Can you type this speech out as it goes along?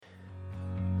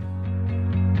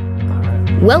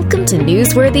Welcome to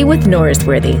Newsworthy with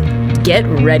Norsworthy. Get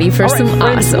ready for some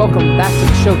friends, awesome. Welcome back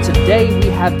to the show. Today we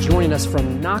have joining us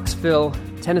from Knoxville,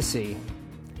 Tennessee,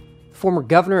 former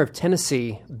governor of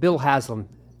Tennessee, Bill Haslam.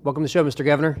 Welcome to the show, Mr.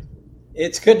 Governor.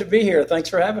 It's good to be here. Thanks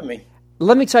for having me.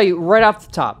 Let me tell you right off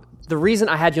the top, the reason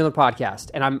I had you on the podcast,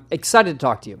 and I'm excited to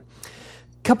talk to you.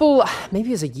 Maybe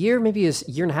it was a year and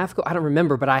a half ago, I don't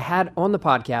remember, but I had on the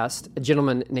podcast a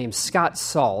gentleman named Scott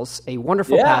Sauls, a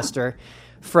wonderful pastor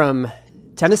from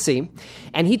Tennessee,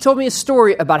 and he told me a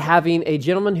story about having a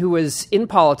gentleman who was in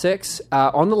politics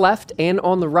on the left and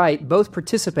on the right both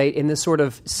participate in this sort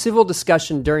of civil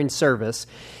discussion during service.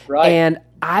 Right. And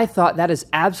I thought that is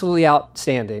absolutely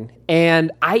outstanding.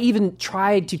 And I even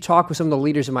tried to talk with some of the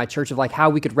leaders in my church of like how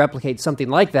we could replicate something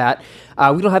like that.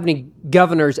 We don't have any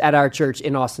governors at our church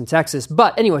in Austin, Texas.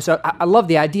 But anyway, so I love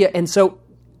the idea. And so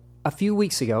a few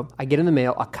weeks ago, I get in the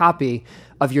mail a copy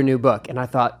of your new book. And I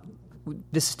thought,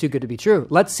 this is too good to be true.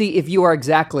 Let's see if you are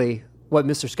exactly what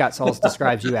Mr. Scott Sauls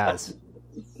describes you as.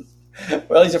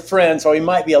 Well, he's a friend, so he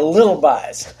might be a little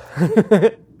biased.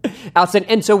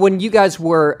 Outstanding. And so when you guys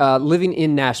were living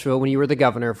in Nashville, when you were the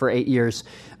governor for 8 years,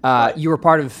 you were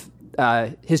part of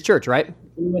his church, right?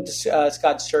 We went to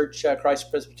Scott's church, Christ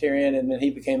Presbyterian, and then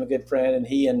he became a good friend, and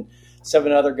he and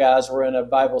 7 other guys were in a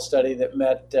Bible study that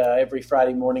met every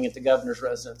Friday morning at the governor's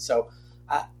residence. So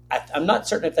I'm not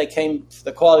certain if they came for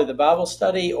the quality of the Bible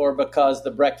study or because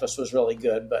the breakfast was really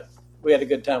good, but we had a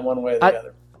good time one way or the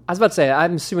other. I was about to say,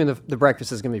 I'm assuming the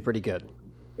breakfast is going to be pretty good.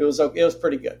 It was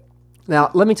pretty good.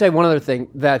 Now, let me tell you one other thing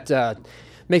that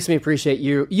makes me appreciate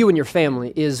you and your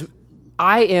family is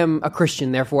I am a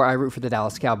Christian, therefore I root for the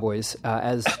Dallas Cowboys,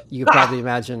 as you could probably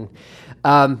imagine.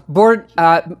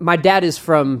 My dad is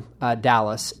from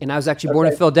Dallas, and I was actually born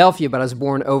in Philadelphia, but I was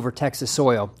born over Texas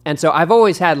soil. And so I've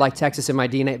always had like Texas in my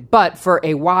DNA, but for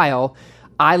a while,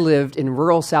 I lived in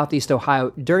rural southeast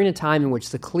Ohio during a time in which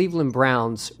the Cleveland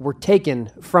Browns were taken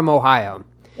from Ohio.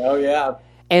 Oh, yeah.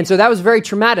 And so that was very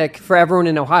traumatic for everyone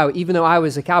in Ohio. Even though I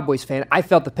was a Cowboys fan, I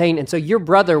felt the pain. And so your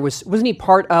brother, wasn't he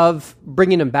part of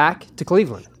bringing him back to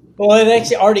Cleveland? Well, it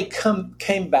actually already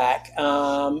came back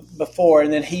before,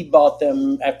 and then he bought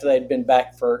them after they'd been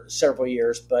back for several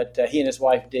years. But he and his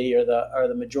wife Dee are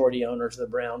the majority owners of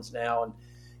the Browns now, and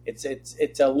it's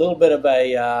a little bit of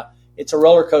it's a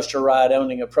roller coaster ride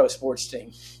owning a pro sports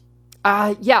team.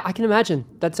 Yeah, I can imagine.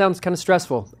 That sounds kind of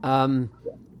stressful.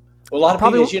 Well, a lot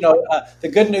of people, the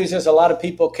good news is a lot of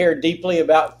people care deeply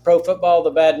about pro football.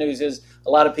 The bad news is a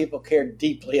lot of people care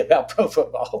deeply about pro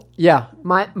football. Yeah.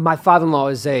 My father-in-law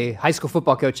is a high school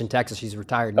football coach in Texas. He's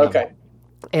retired now. Okay.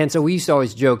 And so we used to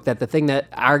always joke that the thing that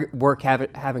our work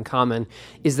have in common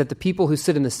is that the people who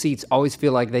sit in the seats always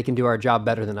feel like they can do our job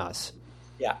better than us.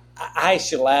 Yeah. I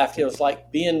actually laughed. It was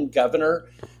like being governor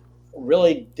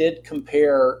really did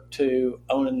compare to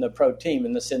owning the pro team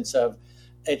in the sense of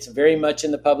it's very much in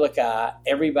the public eye.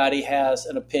 Everybody has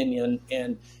an opinion,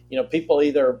 and people they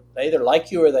either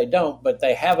like you or they don't, but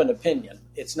they have an opinion.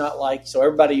 It's not like so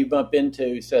everybody you bump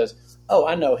into says, "Oh,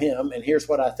 I know him, and here's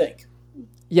what I think."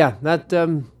 Yeah, that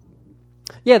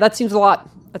seems a lot.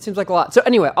 That seems like a lot. So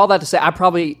anyway, all that to say, I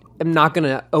probably am not going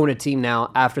to own a team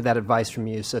now after that advice from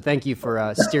you. So thank you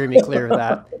for steering me clear of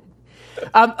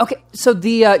that. Okay, so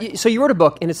so you wrote a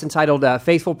book, and it's entitled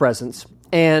 "Faithful Presence,"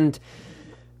 and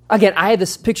again, I had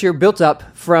this picture built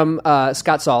up from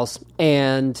Scott Sauls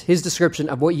and his description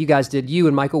of what you guys did, you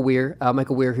and Michael Weir,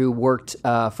 who worked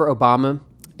for Obama,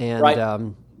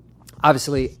 and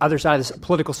obviously other side of this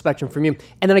political spectrum from you.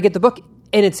 And then I get the book,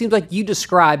 and it seems like you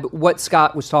describe what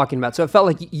Scott was talking about. So it felt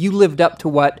like you lived up to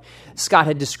what Scott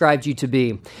had described you to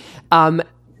be. And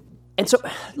so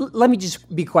let me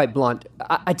just be quite blunt.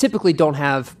 I typically don't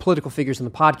have political figures on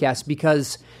the podcast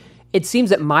because it seems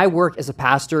that my work as a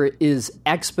pastor is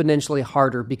exponentially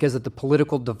harder because of the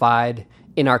political divide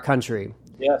in our country.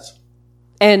 Yes.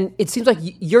 And it seems like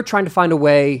you're trying to find a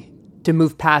way to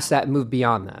move past that and move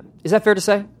beyond that. Is that fair to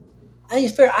say? I think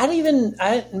it's fair.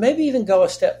 I'd maybe even go a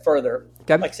step further.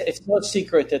 Okay. Like I said, it's no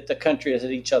secret that the country is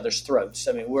at each other's throats.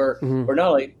 I mean, we're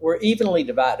evenly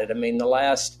divided. I mean, the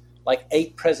last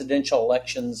 8 presidential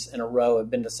elections in a row have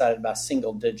been decided by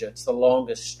single digits, the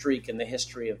longest streak in the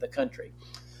history of the country.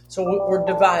 So we're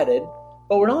divided,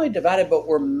 but we're not only divided, but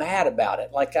we're mad about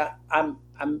it. Like I'm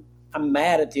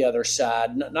mad at the other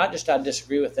side. Not just I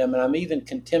disagree with them, and I'm even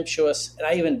contemptuous, and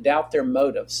I even doubt their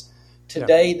motives.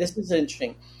 Today, This is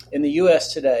interesting. In the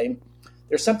U.S. today,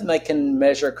 there's something they can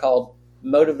measure called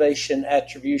motivation,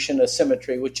 attribution,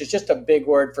 asymmetry, which is just a big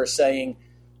word for saying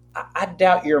I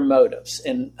doubt your motives.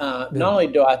 And not only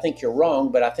do I think you're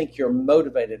wrong, but I think you're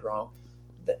motivated wrong.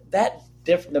 That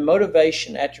the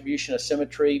motivation, attribution of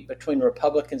symmetry between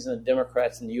Republicans and the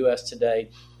Democrats in the U.S. today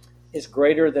is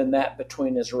greater than that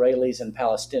between Israelis and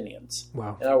Palestinians.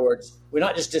 Wow. In other words, we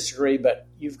not just disagree, but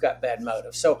you've got bad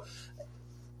motive. So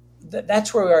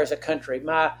that's where we are as a country.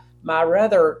 My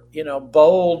rather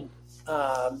bold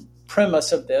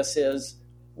premise of this is,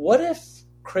 what if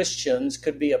Christians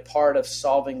could be a part of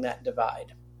solving that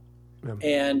divide? Yeah.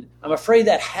 And I'm afraid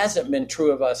that hasn't been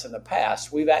true of us in the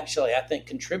past. We've actually, I think,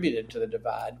 contributed to the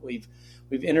divide. We've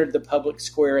entered the public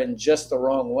square in just the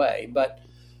wrong way. But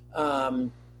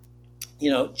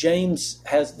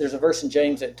there's a verse in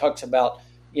James that talks about,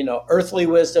 earthly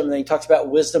wisdom, and then he talks about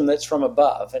wisdom that's from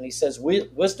above. And he says,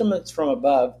 wisdom that's from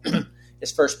above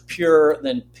is first pure,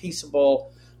 then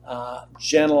peaceable,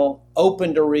 gentle,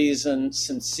 open to reason,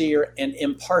 sincere, and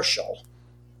impartial.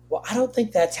 Well, I don't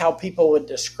think that's how people would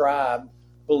describe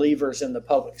believers in the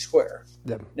public square.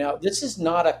 Yeah. Now, this is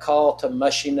not a call to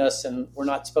mushiness, and we're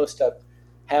not supposed to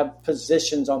have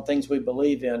positions on things we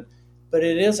believe in, but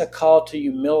it is a call to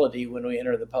humility when we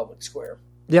enter the public square.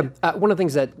 Yeah, one of the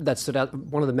things that stood out,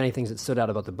 one of the many things that stood out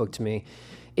about the book to me,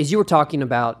 is you were talking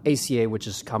about ACA, which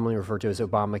is commonly referred to as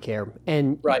Obamacare,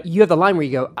 and right. You have the line where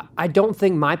you go, I don't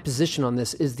think my position on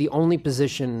this is the only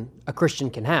position a Christian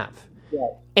can have. Yeah.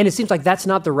 And it seems like that's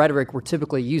not the rhetoric we're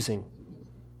typically using.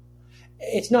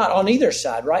 It's not on either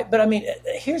side, right? But I mean,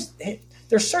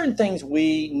 there's certain things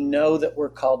we know that we're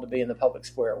called to be in the public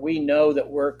square. We know that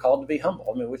we're called to be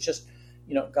humble. I mean, which is,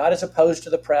 God is opposed to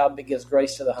the proud but gives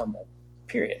grace to the humble,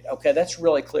 period. Okay, that's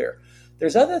really clear.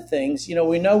 There's other things,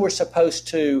 we know we're supposed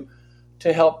to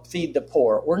help feed the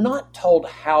poor. We're not told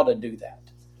how to do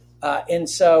that. And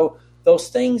so those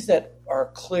things that are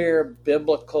clear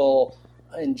biblical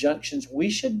injunctions, we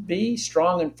should be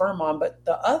strong and firm on. But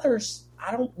the others,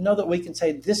 I don't know that we can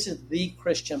say this is the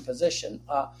Christian position.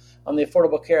 On the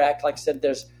Affordable Care Act, like I said,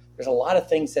 there's a lot of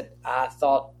things that I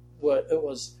thought it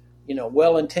was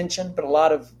well-intentioned, but a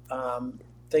lot of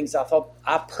things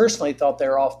I personally thought they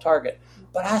were off target.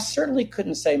 But I certainly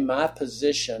couldn't say my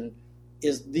position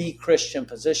is the Christian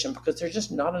position, because there's just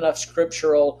not enough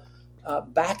scriptural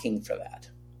backing for that.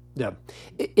 Yeah.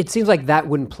 It seems like that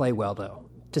wouldn't play well, though,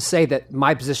 to say that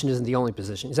my position isn't the only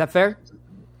position. Is that fair?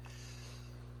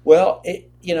 Well,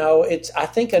 I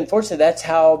think, unfortunately, that's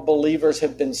how believers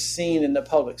have been seen in the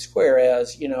public square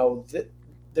as,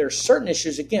 there's certain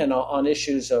issues, again, on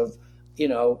issues of,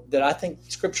 that I think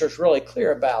Scripture is really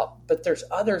clear about, but there's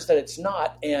others that it's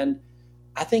not. And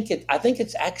I think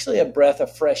it's actually a breath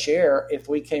of fresh air if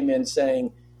we came in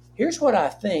saying, here's what I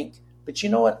think, but you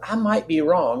know what, I might be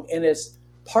wrong. And it's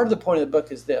part of the point of the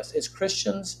book is this: as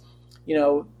Christians,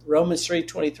 Romans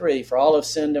 3:23, for all have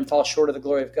sinned and fall short of the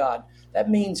glory of God. That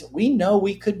means we know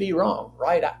we could be wrong,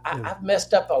 right? I've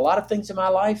messed up a lot of things in my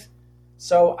life,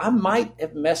 so I might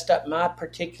have messed up my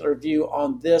particular view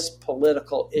on this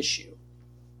political issue.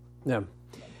 Yeah.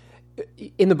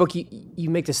 In the book, you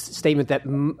make this statement that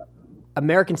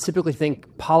Americans typically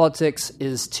think politics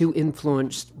is too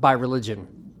influenced by religion.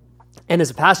 And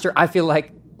as a pastor, I feel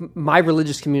like my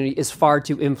religious community is far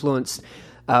too influenced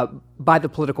by the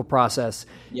political process.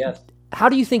 Yes. How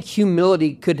do you think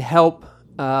humility could help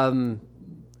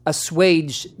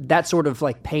assuage that sort of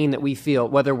like pain that we feel,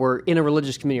 whether we're in a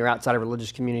religious community or outside a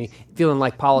religious community, feeling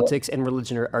like politics and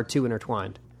religion are too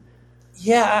intertwined?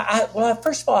 Yeah. Well,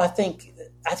 first of all, I think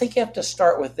you have to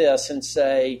start with this and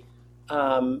say,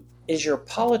 is your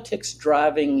politics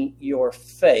driving your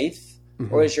faith,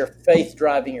 mm-hmm. or is your faith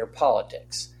driving your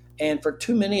politics? And for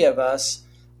too many of us,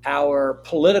 our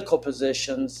political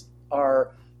positions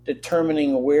are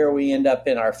determining where we end up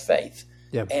in our faith.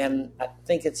 Yeah. And I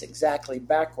think it's exactly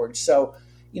backwards. So,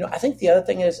 I think the other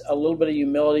thing is a little bit of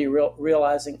humility,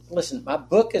 realizing, listen, my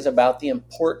book is about the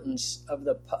importance of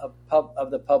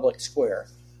the public square,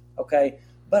 okay?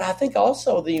 But I think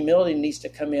also the humility needs to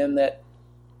come in that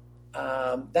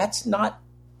that's not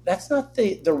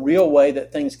the real way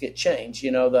that things get changed.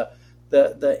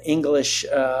 The English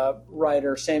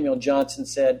writer Samuel Johnson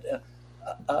said,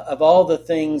 of all the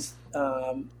things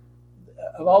the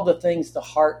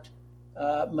heart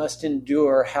must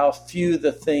endure, how few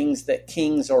the things that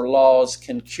kings or laws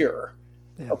can cure.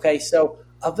 Yeah. Okay, so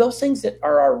of those things that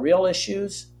are our real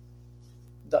issues,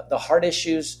 the hard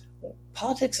issues,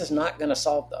 politics is not going to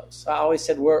solve those. I always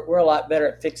said we're a lot better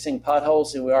at fixing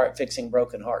potholes than we are at fixing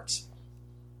broken hearts.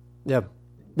 Yeah,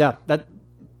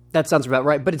 that sounds about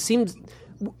right. But it seems,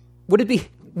 would it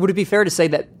be fair to say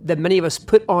that many of us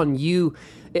put on you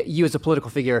as a political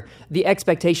figure the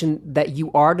expectation that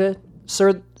you are to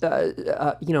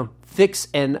fix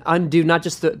and undo not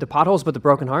just the potholes but the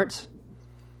broken hearts?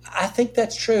 I think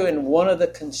that's true. And one of the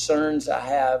concerns I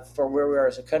have for where we are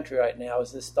as a country right now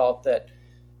is this thought that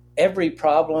every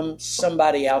problem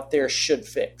somebody out there should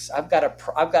fix. I've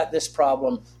got this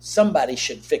problem. Somebody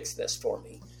should fix this for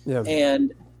me. Yeah.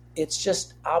 And it's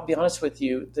just, I'll be honest with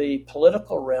you, the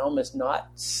political realm is not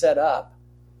set up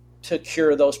to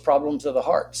cure those problems of the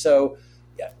heart. So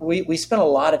we spent a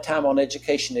lot of time on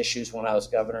education issues when I was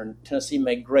governor, and Tennessee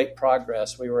made great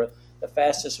progress. We were the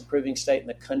fastest improving state in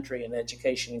the country in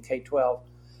education in K-12.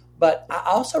 But I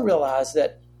also realized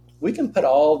that we can put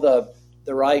all the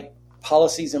right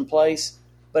policies in place,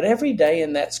 but every day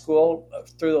in that school,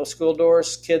 through those school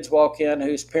doors, kids walk in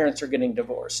whose parents are getting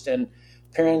divorced, and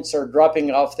parents are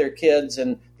dropping off their kids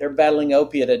and they're battling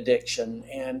opiate addiction,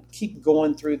 and keep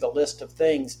going through the list of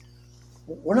things.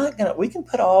 We can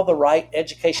put all the right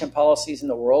education policies in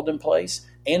the world in place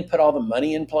and put all the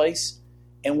money in place,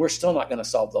 and we're still not going to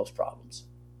solve those problems.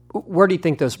 Where do you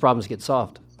think those problems get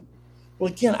solved?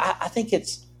 Well, again, I think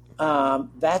it's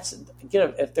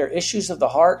if they're issues of the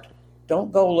heart,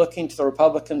 don't go looking to the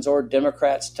Republicans or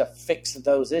Democrats to fix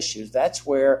those issues. That's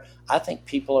where I think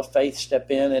people of faith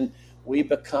step in and we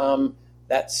become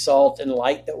that salt and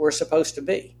light that we're supposed to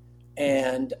be.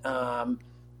 And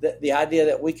the idea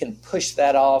that we can push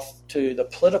that off to the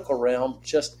political realm,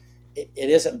 it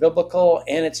isn't biblical,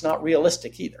 and it's not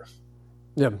realistic either.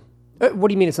 Yeah. What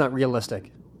do you mean it's not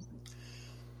realistic?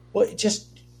 Well, the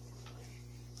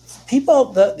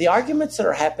arguments that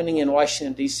are happening in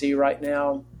Washington, D.C. right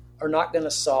now are not going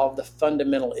to solve the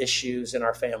fundamental issues in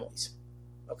our families.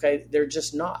 Okay? They're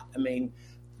just not. I mean,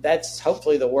 that's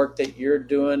hopefully the work that you're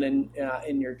doing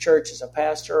in your church as a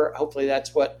pastor. Hopefully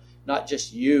that's what not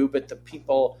just you, but the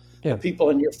people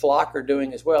in your flock are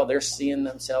doing as well. They're seeing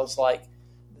themselves like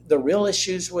the real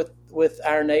issues with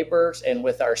our neighbors and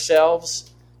with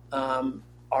ourselves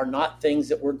are not things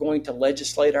that we're going to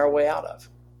legislate our way out of.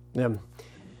 Yeah.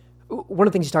 One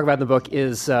of the things you talk about in the book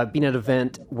is being at an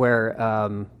event where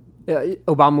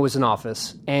Obama was in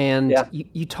office, and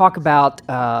you talk about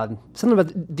something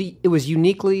about it was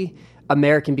uniquely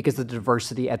American because of the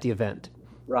diversity at the event.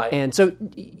 Right. And so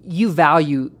you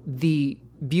value the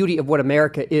beauty of what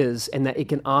America is and that it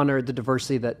can honor the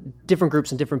diversity that different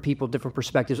groups and different people, different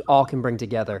perspectives all can bring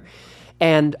together.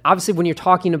 And obviously when you're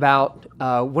talking about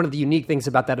one of the unique things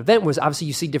about that event was obviously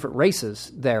you see different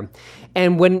races there.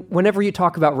 And whenever you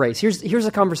talk about race, here's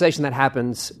a conversation that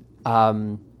happens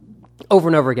over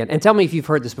and over again. And tell me if you've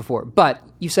heard this before. But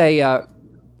you say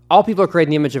all people are created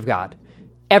in the image of God.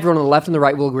 Everyone on the left and the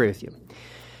right will agree with you.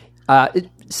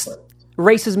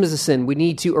 Racism is a sin. We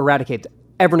need to eradicate it.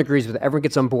 Everyone agrees with it. Everyone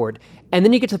gets on board. And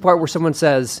then you get to the part where someone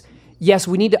says, yes,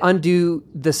 we need to undo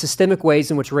the systemic ways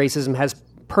in which racism has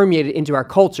permeated into our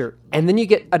culture. And then you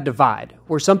get a divide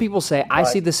where some people say, I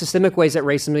see the systemic ways that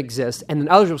racism exists. And then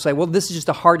others will say, well, this is just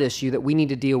a hard issue that we need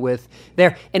to deal with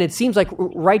there. And it seems like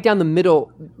right down the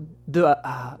middle, the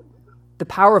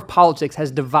power of politics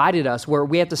has divided us where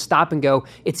we have to stop and go,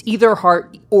 it's either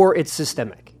hard or it's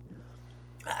systemic.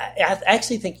 I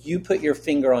actually think you put your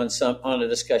finger on a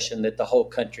discussion that the whole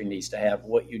country needs to have,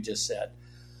 what you just said.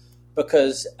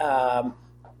 Because I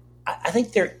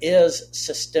think there is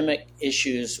systemic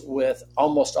issues with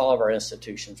almost all of our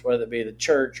institutions, whether it be the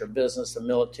church or business, the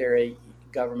military,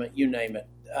 government, you name it.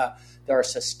 There are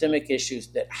systemic issues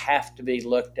that have to be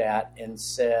looked at and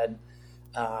said,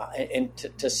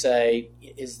 to say,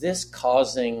 is this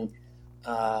causing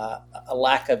a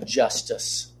lack of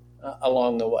justice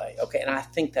along the way? Okay, and I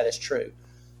think that is true.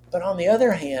 But on the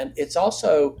other hand, it's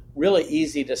also really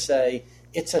easy to say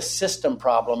it's a system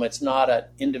problem. It's not an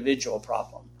individual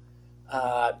problem.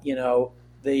 Alexander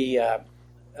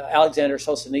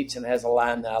Solzhenitsyn has a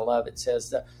line that I love. It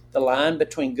says the line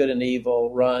between good and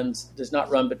evil does not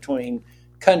run between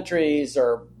countries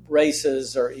or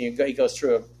races, or he goes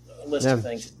through a list of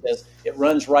things. It says it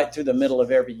runs right through the middle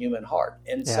of every human heart.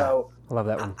 And so I love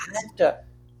that one.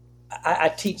 I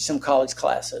teach some college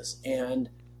classes, and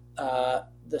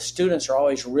the students are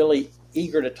always really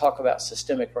eager to talk about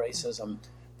systemic racism.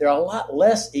 They're a lot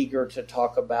less eager to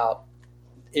talk about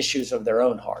issues of their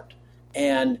own heart.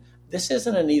 And this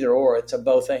isn't an either or, it's a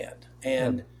both and.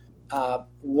 And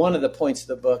one of the points of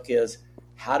the book is,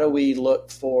 how do we look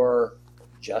for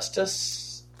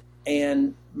justice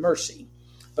and mercy?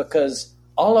 Because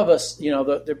all of us,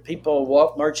 the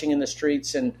people marching in the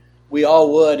streets, and we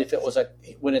all would if it was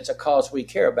when it's a cause we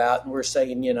care about, and we're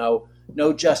saying,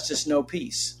 no justice, no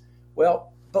peace.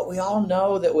 Well, but we all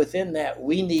know that within that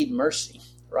we need mercy,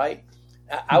 right?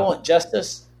 I want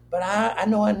justice, but I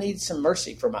know I need some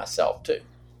mercy for myself too.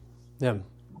 Yeah.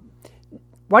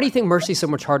 Why do you think mercy is so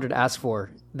much harder to ask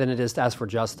for than it is to ask for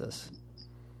justice?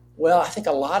 Well, I think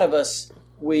a lot of us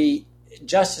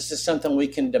justice is something we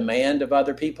can demand of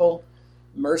other people.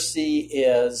 Mercy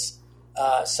is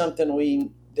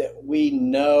something that we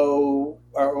know,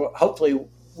 or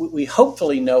we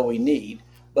hopefully know we need,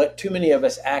 but too many of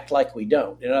us act like we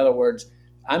don't. In other words,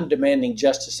 I'm demanding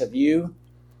justice of you,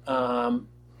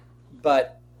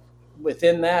 but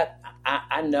within that,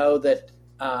 I know that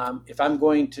if I'm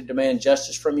going to demand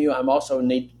justice from you, I'm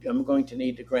going to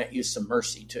need to grant you some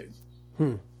mercy too.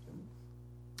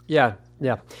 Yeah.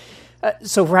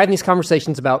 So we're having these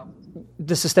conversations about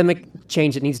the systemic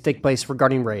change that needs to take place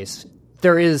regarding race.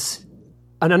 There is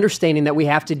an understanding that we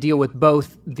have to deal with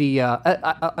both the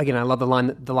again, I love the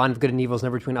line of good and evil is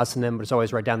never between us and them, but it's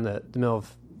always right down the middle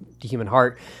of the human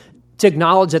heart. To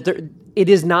acknowledge that it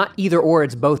is not either or,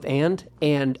 it's both and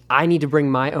I need to bring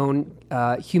my own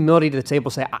humility to the table,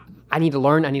 say, I need to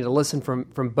learn, I need to listen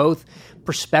from both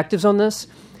perspectives on this.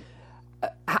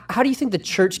 How do you think the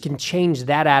church can change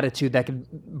that attitude that could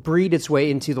breed its way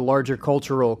into the larger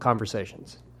cultural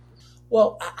conversations?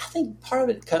 Well, I think part of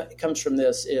it comes from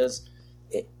this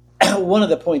one of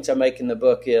the points I make in the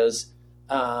book is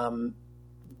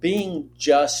being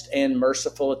just and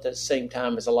merciful at the same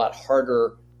time is a lot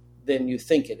harder than you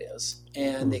think it is.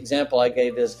 And the example I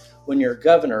gave is when you're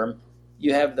governor,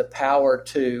 you have the power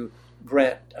to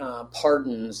grant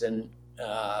pardons and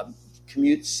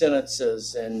commute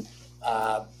sentences and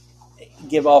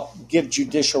give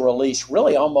judicial release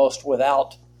really almost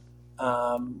without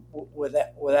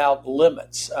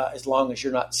limits, as long as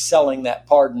you're not selling that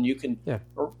pardon. You can. Yeah.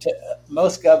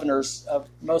 Most governors of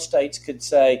most states could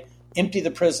say, empty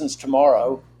the prisons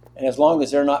tomorrow, and as long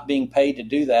as they're not being paid to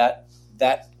do that,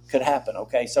 that could happen.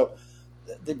 Okay, so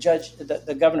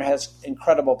the governor has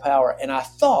incredible power, and I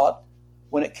thought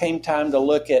when it came time to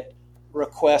look at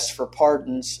requests for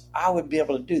pardons, I would be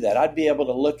able to do that. I'd be able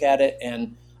to look at it,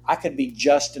 and I could be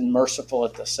just and merciful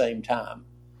at the same time.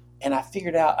 And I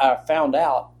found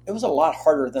out it was a lot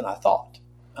harder than I thought.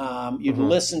 You'd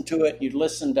listen to it. You'd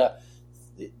listen to,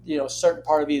 a certain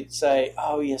part of you would say,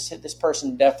 oh, yes, this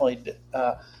person definitely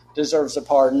deserves a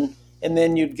pardon. And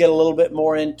then you'd get a little bit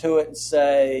more into it and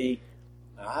say,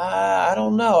 I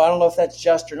don't know. I don't know if that's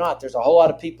just or not. There's a whole lot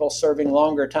of people serving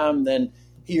longer time than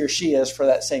he or she is for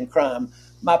that same crime.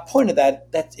 My point of that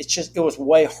it was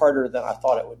way harder than I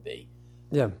thought it would be.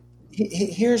 Yeah.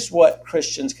 Here's what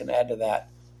Christians can add to that.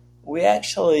 We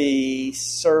actually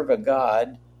serve a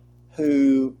God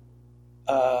who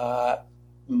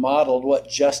modeled what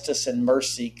justice and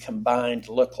mercy combined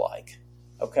look like.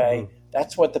 Okay?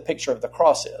 That's what the picture of the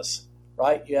cross is,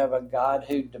 right? You have a God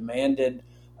who demanded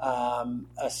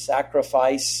a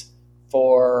sacrifice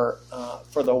for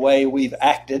the way we've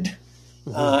acted,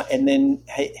 and then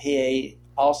he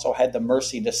also had the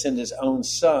mercy to send his own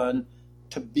son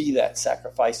to be that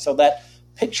sacrifice. So that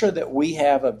picture that we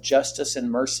have of justice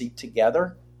and mercy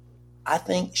together, I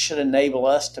think should enable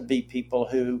us to be people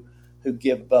who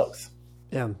give both.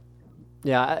 Yeah.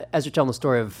 As you're telling the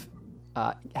story of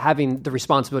having the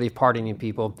responsibility of pardoning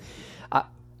people,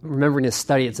 remembering this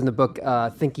study, it's in the book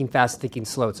Thinking Fast, Thinking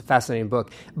Slow. It's a fascinating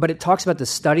book, but it talks about the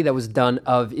study that was done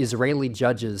of Israeli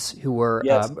judges who were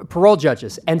parole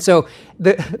judges. And so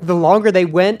the longer they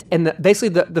went, and basically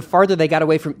the farther they got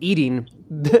away from eating,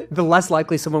 the less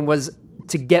likely someone was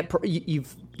to get.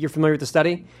 You're familiar with the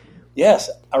study? Yes,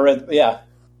 I read. Yeah.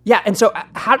 Yeah, and so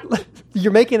how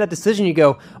you're making that decision, you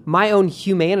go, my own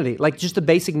humanity, like just the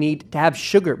basic need to have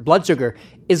sugar, blood sugar,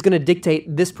 is going to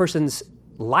dictate this person's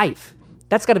life.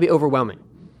 That's got to be overwhelming.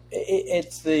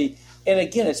 And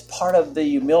again, it's part of the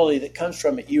humility that comes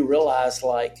from it. You realize,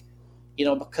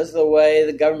 because of the way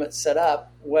the government's set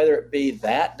up, whether it be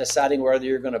that, deciding whether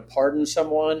you're going to pardon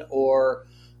someone or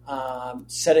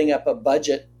setting up a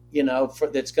budget,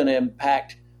 that's going to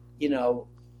impact,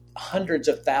 hundreds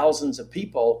of thousands of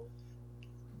people,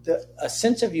 a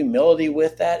sense of humility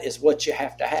with that is what you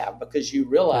have to have, because you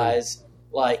realize,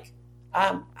 I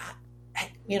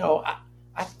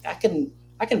can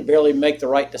barely make the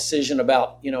right decision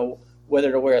about,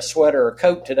 whether to wear a sweater or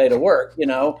coat today to work.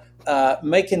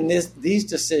 Making these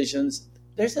decisions,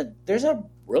 there's a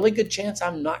really good chance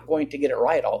I'm not going to get it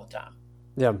right all the time.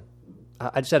 Yeah,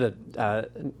 I just had a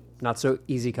not so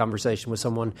easy conversation with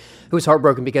someone who was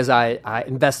heartbroken because I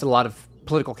invested a lot of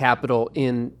political capital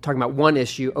in talking about one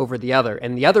issue over the other.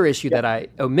 And the other issue that I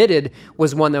omitted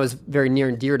was one that was very near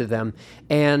and dear to them.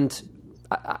 And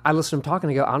I listen to them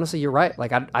talking and I go, honestly, you're right.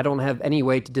 I don't have any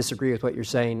way to disagree with what you're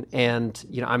saying. And,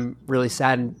 I'm really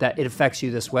saddened that it affects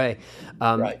you this way.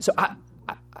 Right. So I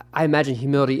imagine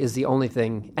humility is the only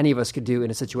thing any of us could do in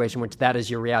a situation which that is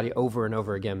your reality over and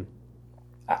over again.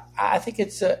 I think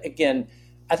it's, it's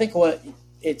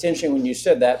interesting when you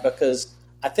said that, because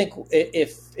I think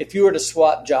if you were to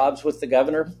swap jobs with the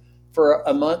governor for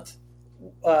a month,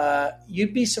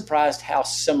 you'd be surprised how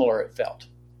similar it felt.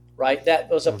 Right? That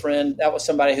was a friend. That was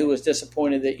somebody who was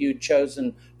disappointed that you'd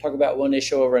chosen to talk about one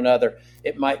issue over another.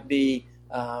 It might be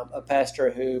a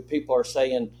pastor who people are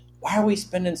saying, "Why are we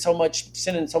sending so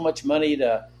much money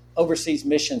to overseas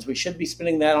missions? We should be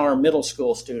spending that on our middle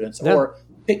school students." Yeah. Or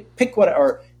pick what,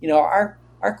 or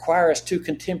our choir is too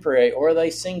contemporary, or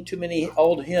they sing too many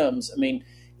old hymns. I mean,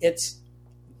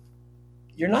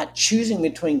 you're not choosing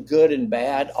between good and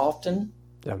bad often.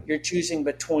 Yeah. You're choosing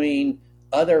between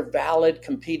other valid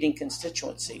competing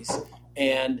constituencies.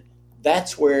 And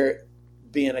that's where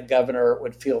being a governor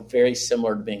would feel very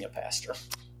similar to being a pastor.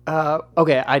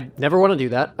 Okay, I never want to do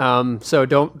that. So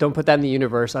don't put that in the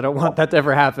universe. I don't want that to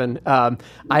ever happen.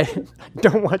 I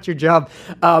don't want your job.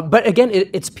 But again,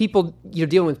 it's people, you're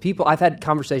dealing with people. I've had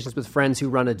conversations with friends who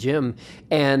run a gym,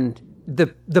 and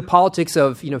the politics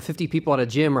of 50 people at a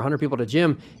gym or 100 people at a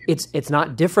gym, it's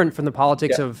not different from the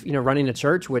politics of running a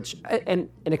church, which and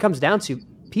it comes down to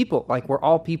people. Like, we're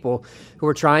all people who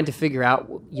are trying to figure out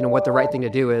what the right thing to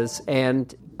do is,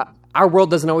 and our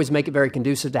world doesn't always make it very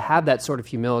conducive to have that sort of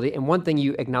humility. And one thing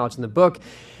you acknowledge in the book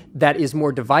that is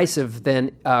more divisive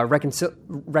than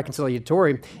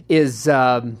reconciliatory is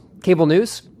cable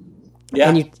news. Yeah.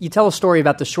 And you tell a story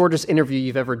about the shortest interview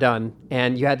you've ever done,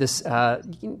 and you had this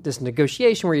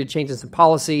negotiation where you're changing some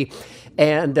policy,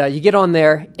 and you get on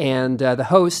there, and the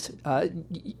host,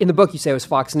 in the book you say it was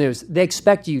Fox News, they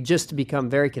expect you just to become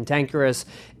very cantankerous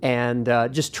and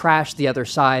just trash the other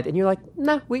side, and you're like,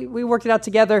 nah, we worked it out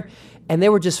together, and they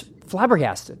were just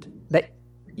flabbergasted that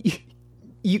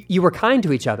you were kind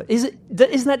to each other. Isn't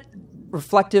that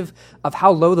reflective of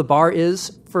how low the bar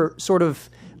is for sort of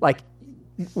like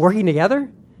working together?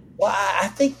 Well, I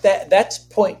think that's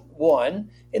point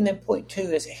one. And then point two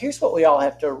is, here's what we all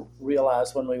have to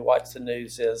realize when we watch the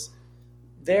news is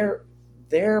they're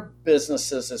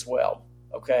businesses as well,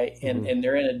 okay? And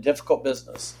they're in a difficult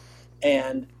business.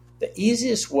 And the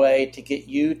easiest way to get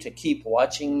you to keep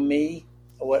watching me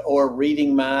or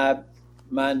reading my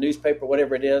newspaper,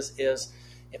 whatever it is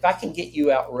if I can get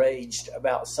you outraged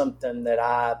about something that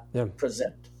I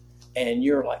present. And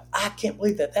you're like, I can't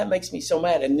believe that. That makes me so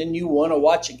mad. And then you want to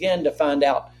watch again to find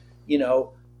out,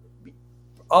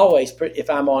 always if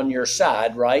I'm on your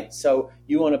side, right? So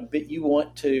they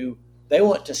want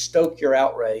to stoke your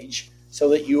outrage so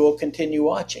that you will continue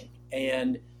watching.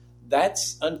 And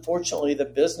that's unfortunately the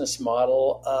business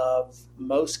model of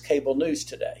most cable news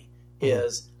today.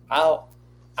 Is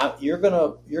you're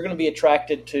gonna be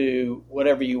attracted to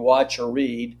whatever you watch or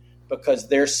read, because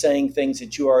they're saying things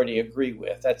that you already agree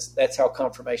with. That's how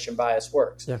confirmation bias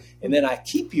works. Yeah. And then I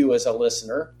keep you as a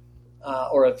listener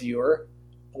or a viewer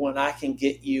when I can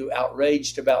get you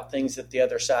outraged about things that the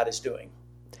other side is doing.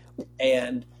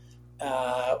 And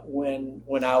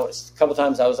when I was a couple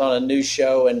times I was on a news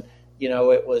show, and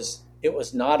it was there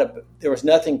was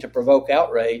nothing to provoke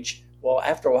outrage. Well,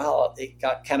 after a while it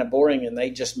got kind of boring, and they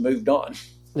just moved on.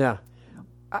 Yeah.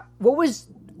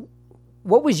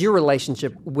 What was your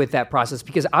relationship with that process?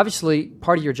 Because obviously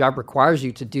part of your job requires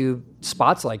you to do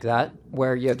spots like that,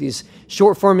 where you have these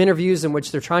short form interviews in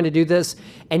which they're trying to do this,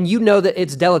 and that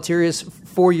it's deleterious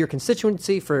for your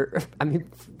constituency, for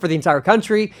the entire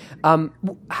country.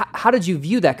 How did you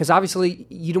view that? Because obviously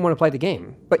you don't want to play the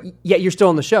game, but yet you're still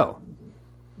on the show.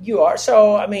 You are.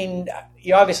 So,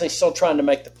 you're obviously still trying to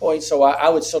make the point. So I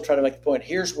would still try to make the point.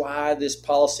 Here's why this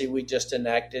policy we just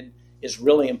enacted is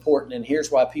really important, and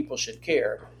here's why people should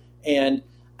care. And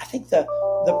I think the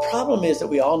problem is that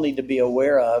we all need to be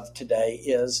aware of today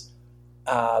is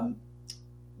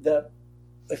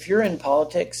if you're in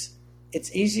politics,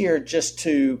 it's easier just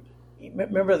to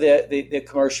remember the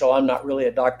commercial, I'm not really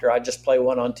a doctor, I just play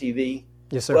one on TV.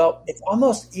 Yes, sir. Well, it's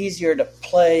almost easier to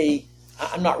play,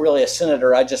 I'm not really a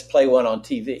senator, I just play one on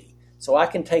TV. So I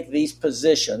can take these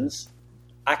positions,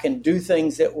 I can do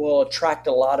things that will attract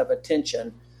a lot of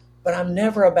attention, but I'm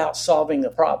never about solving the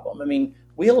problem.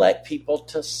 We elect people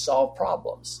to solve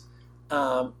problems.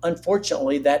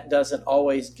 Unfortunately, that doesn't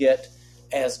always get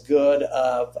as good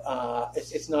of,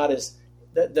 it's not as,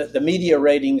 the media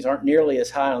ratings aren't nearly as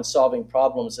high on solving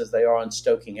problems as they are on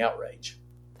stoking outrage.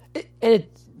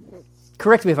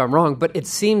 Correct me if I'm wrong, but it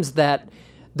seems that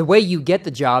the way you get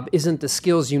the job isn't the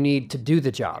skills you need to do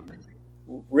the job.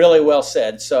 Really well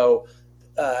said. So,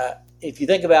 if you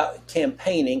think about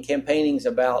campaigning's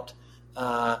about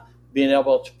being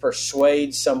able to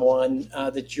persuade someone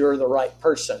that you're the right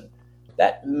person.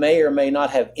 That may or may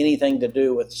not have anything to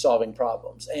do with solving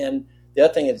problems. And the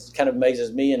other thing that kind of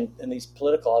amazes me in these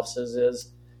political offices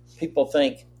is people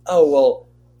think, oh, well,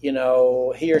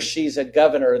 he or she's a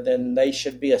governor, then they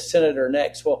should be a senator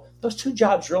next. Well, those two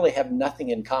jobs really have nothing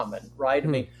in common, right? I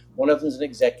mean, one of them's an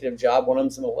executive job, one of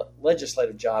them's a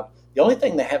legislative job. The only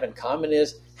thing they have in common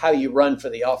is how you run for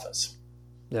the office.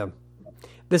 Yeah.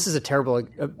 This is a terrible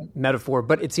metaphor,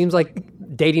 but it seems like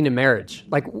dating a marriage.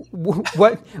 Like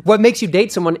what makes you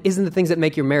date someone isn't the things that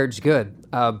make your marriage good.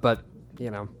 But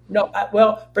No,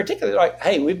 well, particularly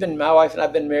hey, my wife and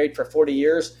I've been married for 40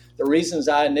 years. The reasons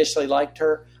I initially liked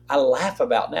her, I laugh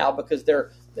about now because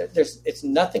it's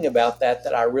nothing about that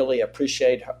I really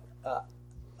appreciate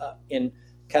in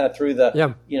kind of through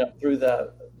the through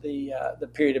the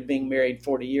period of being married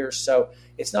 40 years. So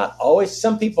it's not always.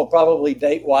 Some people probably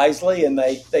date wisely and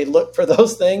they look for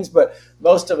those things, but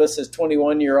most of us as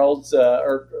 21-year-olds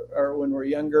or when we're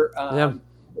younger,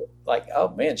 like, oh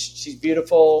man, she's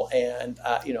beautiful, and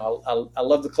I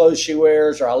love the clothes she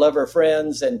wears, or I love her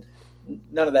friends, and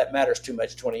none of that matters too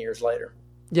much 20 years later.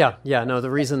 Yeah. No,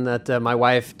 the reason that my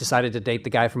wife decided to date the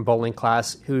guy from bowling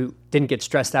class who didn't get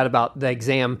stressed out about the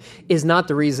exam is not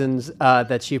the reasons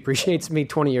that she appreciates me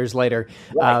 20 years later.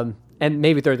 Right. And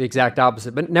maybe they're the exact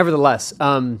opposite. But nevertheless,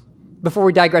 before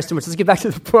we digress too much, let's get back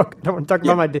to the book. I don't want to talk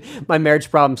about my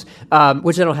marriage problems,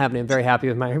 which I don't have any. I'm very happy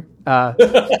with my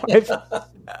wife.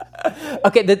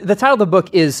 Okay, the title of the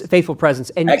book is Faithful Presence.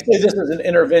 And actually, this is an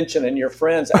intervention, and your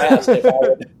friends asked if I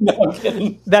would. No, I'm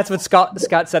kidding. That's what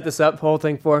Scott set this up, whole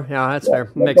thing for. Yeah, that's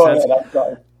fair. Makes sense.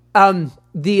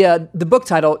 The book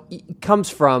title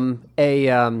comes from a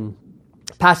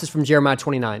passage from Jeremiah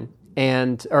 29,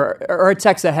 or a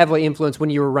text that heavily influenced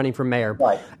when you were running for mayor.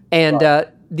 Right. And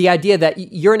the idea that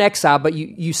you're in exile, but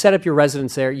you set up your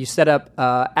residence there. You set up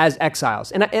as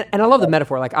exiles, and I love the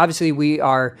metaphor. Like, obviously, we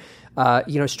are.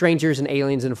 Strangers and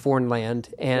aliens in a foreign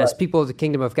land. And as people of the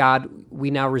kingdom of God,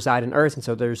 we now reside on earth. And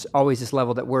so there's always this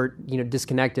level that we're,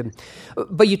 disconnected.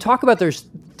 But you talk about there's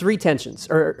three tensions,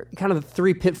 or kind of the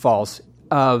three pitfalls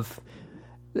of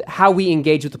how we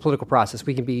engage with the political process.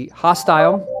 We can be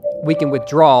hostile, we can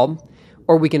withdraw,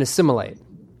 or we can assimilate.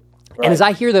 Right. And as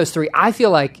I hear those three, I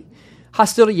feel like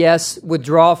hostility, yes.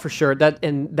 Withdrawal, for sure. That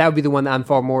would be the one that I'm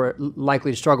far more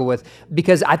likely to struggle with,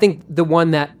 because I think the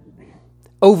one that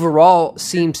overall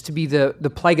seems to be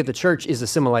the plague of the church is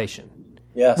assimilation.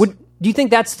 Yes. Do you think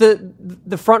that's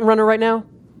the front runner right now?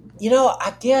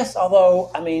 I guess, although,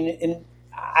 I mean,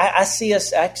 I see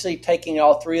us actually taking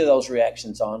all three of those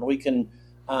reactions on. We can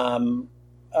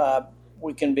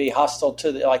be hostile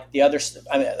to the others.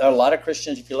 I mean, there are a lot of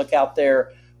Christians, if you look out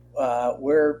there,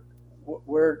 we're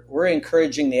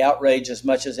encouraging the outrage as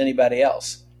much as anybody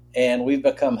else. And we've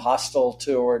become hostile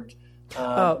toward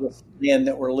the land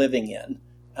that we're living in.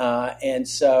 And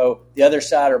so the other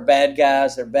side are bad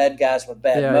guys. They're bad guys with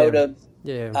bad motives.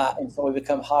 Yeah. And so we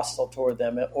become hostile toward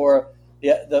them. Or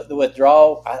the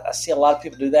withdrawal, I see a lot of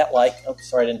people do that. Like, oh,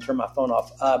 sorry, I didn't turn my phone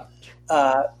off.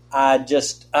 I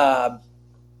just,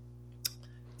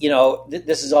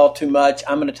 this is all too much.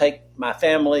 I'm going to take my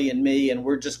family and me, and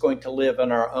we're just going to live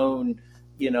in our own,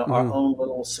 our own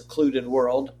little secluded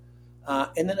world.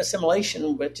 And then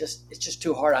assimilation, but it's just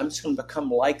too hard. I'm just going to become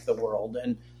like the world.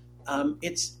 And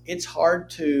it's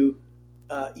hard to,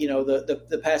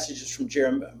 the passages from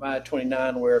Jeremiah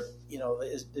 29 where,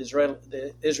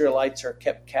 the Israelites are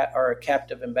are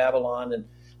captive in Babylon. And I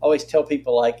always tell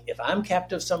people, like, if I'm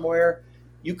captive somewhere,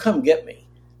 you come get me.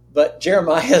 But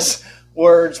Jeremiah's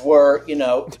words were,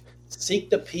 seek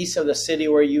the peace of the city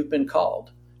where you've been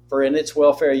called, for in its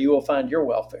welfare you will find your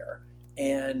welfare.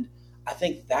 And I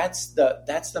think that's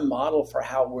the model for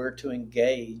how we're to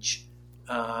engage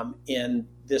in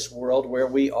this world where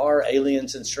we are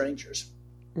aliens and strangers.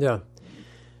 Yeah.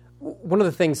 One of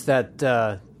the things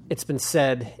that it's been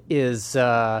said is,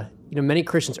 many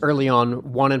Christians early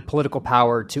on wanted political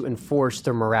power to enforce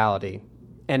their morality.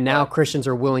 And now Christians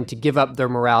are willing to give up their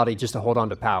morality just to hold on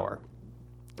to power.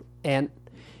 And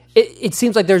it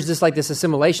seems like there's this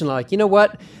assimilation, like, you know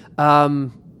what?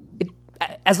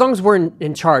 As long as we're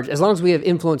in charge, as long as we have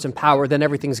influence and power, then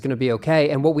everything's going to be okay.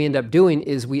 And what we end up doing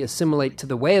is we assimilate to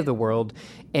the way of the world,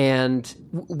 and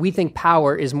we think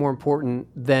power is more important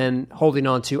than holding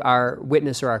on to our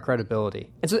witness or our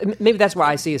credibility. And so maybe that's why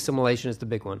I see assimilation as the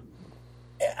big one.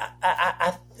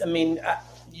 I mean,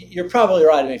 you're probably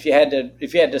right. I mean, if you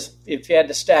had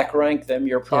to stack rank them,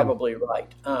 you're probably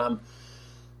right. And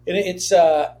it's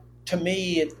to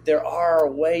me, there are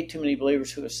way too many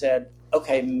believers who have said,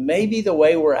 okay, maybe the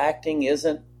way we're acting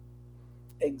isn't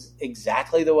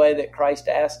exactly the way that Christ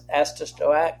asked us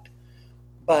to act,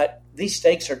 but these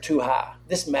stakes are too high.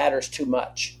 This matters too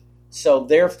much. So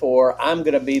therefore, I'm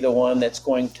going to be the one that's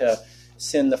going to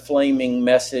send the flaming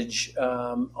message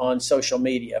on social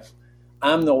media.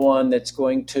 I'm the one that's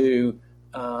going to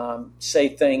say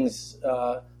things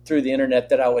through the internet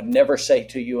that I would never say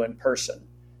to you in person.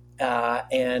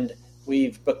 And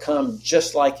we've become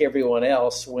just like everyone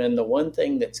else when the one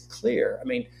thing that's clear, I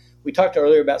mean, we talked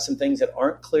earlier about some things that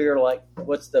aren't clear, like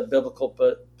what's the biblical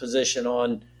position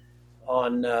on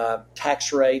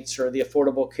tax rates or the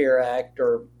Affordable Care Act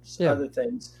or other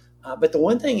things. But the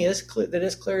one thing that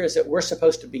is clear is that we're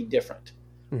supposed to be different.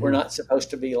 Mm-hmm. We're not supposed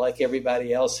to be like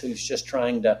everybody else who's just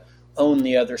trying to own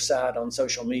the other side on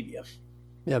social media.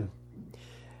 Yeah.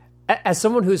 As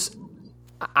someone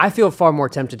I feel far more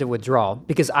tempted to withdraw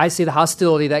because I see the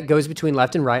hostility that goes between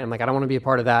left and right. I'm like, I don't want to be a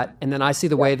part of that. And then I see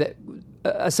the way that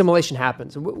assimilation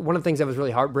happens. One of the things that was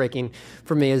really heartbreaking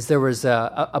for me is there was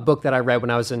a book that I read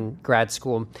when I was in grad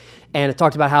school, and it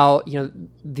talked about how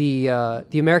the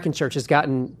American church has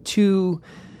gotten too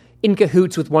in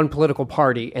cahoots with one political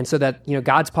party, and so that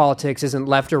God's politics isn't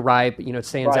left or right, but it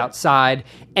stands outside.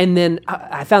 And then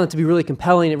I found it to be really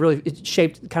compelling. It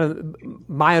shaped kind of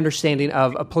my understanding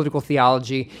of a political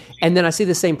theology. And then I see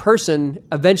the same person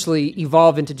eventually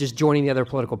evolve into just joining the other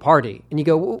political party. And you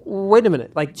go, wait a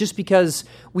minute, like just because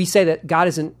we say that God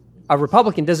isn't a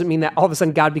Republican doesn't mean that all of a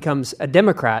sudden God becomes a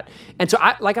Democrat. And so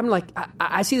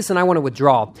I see this and I want to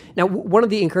withdraw. Now, one of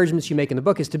the encouragements you make in the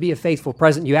book is to be a faithful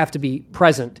present. You have to be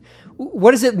present.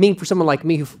 What does it mean for someone like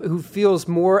me who feels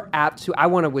more apt to, I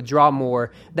want to withdraw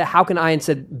more, that how can I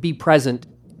instead be present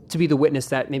to be the witness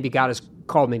that maybe God has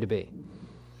called me to be?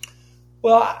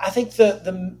 Well, I think it's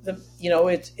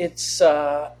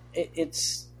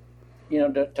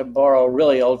to borrow a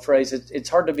really old phrase, it's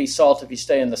hard to be salt if you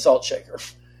stay in the salt shaker.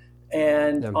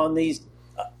 And on these,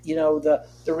 the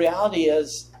reality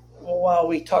is, while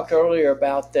we talked earlier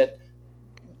about that,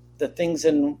 the things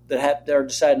that are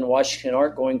decided in Washington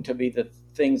aren't going to be the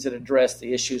things that address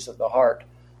the issues of the heart.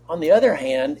 On the other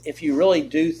hand, if you really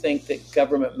do think that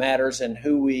government matters and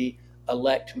who we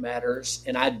elect matters,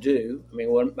 and I do, I mean,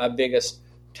 one of my biggest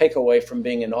takeaway from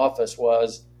being in office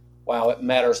was, wow, it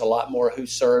matters a lot more who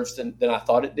serves than I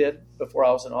thought it did before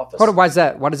I was in office. Why is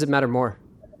that? Why does it matter more?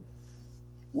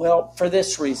 Well, for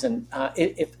this reason,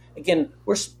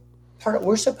 we're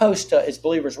supposed to, as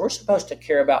believers, we're supposed to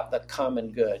care about the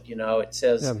common good. It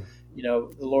says, the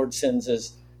Lord sends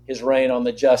his rain on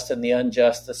the just and the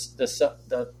unjust,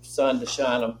 the sun to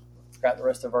shine. I forgot the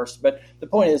rest of the verse, but the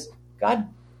point is, God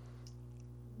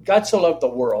so loved the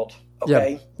world.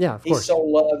 Okay, yeah, of course. He so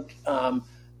loved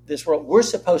this world. We're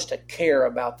supposed to care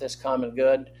about this common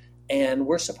good, and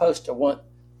we're supposed to want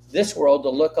this world to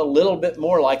look a little bit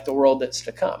more like the world that's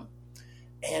to come.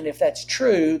 And if that's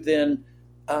true, then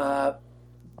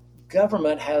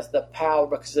government has the power,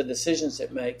 because of the decisions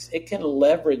it makes, it can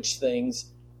leverage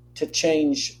things to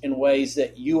change in ways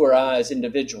that you or I as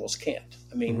individuals can't.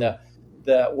 I mean,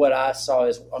 what I saw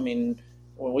is, when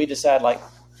we decide I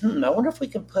wonder if we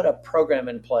can put a program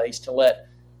in place to let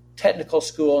technical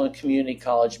school and community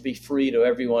college be free to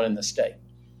everyone in the state.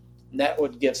 And that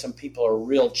would give some people a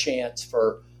real chance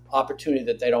for opportunity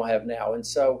that they don't have now. And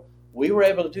so we were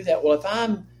able to do that. Well, if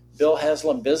I'm Bill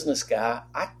Haslam, business guy,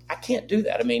 I can't do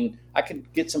that. I mean, I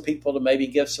could get some people to maybe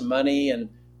give some money, and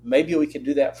maybe we could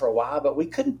do that for a while, but we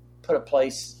couldn't put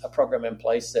a program in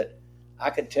place that I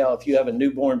could tell if you have a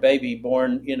newborn baby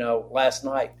born, last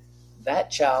night, that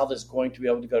child is going to be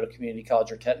able to go to community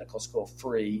college or technical school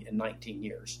free in 19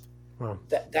 years. Wow.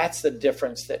 That's the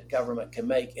difference that government can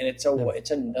make. And it's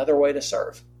another way to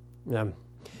serve. Yeah.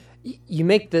 You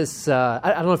make this, I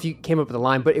don't know if you came up with a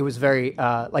line, but it was very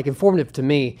informative to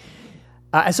me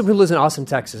as someone who lives in Austin,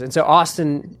 Texas. And so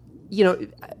Austin,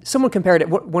 someone compared it,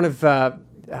 one of a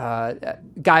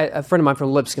friend of mine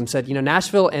from Lipscomb said,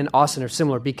 Nashville and Austin are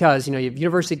similar because, you have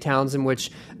university towns in which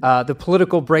the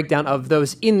political breakdown of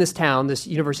those in this town, this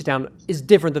university town, is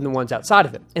different than the ones outside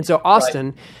of it. And so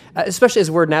Austin, especially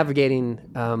as we're navigating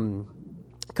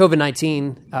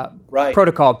COVID-19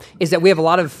 protocol, is that we have a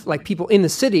lot of people in the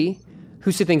city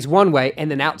who see things one way,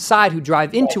 and then outside who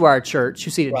drive into our church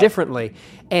who see it differently.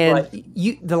 And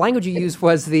the language you used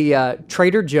was the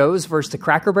Trader Joe's versus the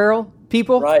Cracker Barrel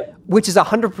people, which is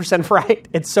 100% right.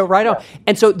 It's so right on.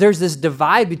 And so there's this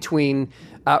divide between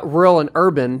rural and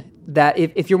urban that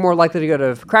if you're more likely to go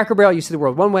to Cracker Barrel, you see the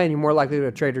world one way, and you're more likely to go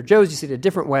to Trader Joe's, you see it a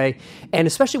different way. And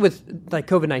especially with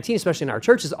COVID-19, especially in our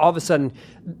churches, all of a sudden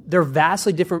there are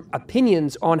vastly different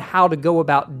opinions on how to go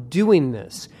about doing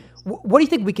this. What do you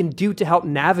think we can do to help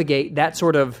navigate that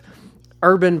sort of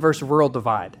urban versus rural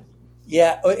divide?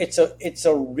 Yeah, it's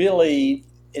a really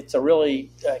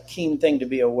keen thing to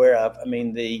be aware of. I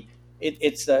mean,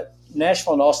 it's the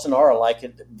Nashville and Austin are like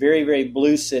very, very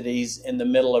blue cities in the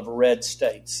middle of red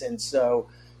states, and so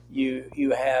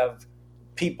you have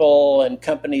people and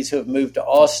companies who have moved to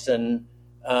Austin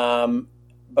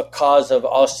because of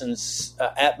Austin's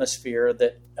atmosphere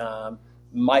that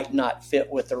might not fit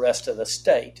with the rest of the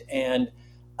state. And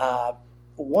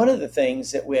one of the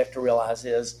things that we have to realize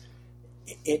is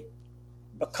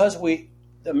because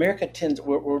America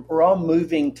we're all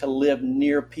moving to live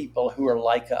near people who are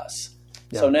like us.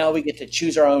 Yeah. So now we get to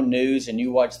choose our own news, and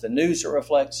you watch the news that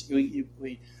reflects. We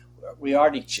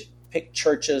already pick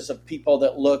churches of people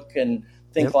that look and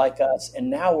think like us, and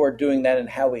now we're doing that in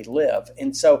how we live.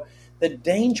 And so the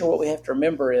danger, what we have to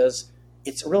remember is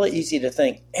it's really easy to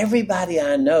think everybody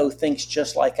I know thinks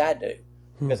just like I do.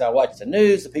 Because I watch the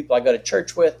news, the people I go to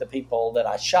church with, the people that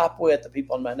I shop with, the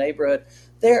people in my neighborhood,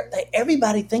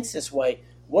 everybody thinks this way.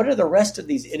 What are the rest of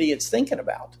these idiots thinking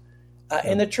about?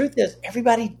 And the truth is,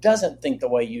 everybody doesn't think the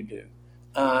way you do.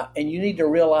 And you need to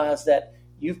realize that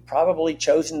you've probably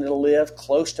chosen to live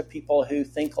close to people who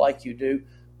think like you do.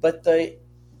 But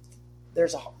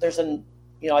there's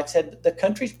like I said, the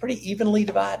country's pretty evenly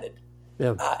divided.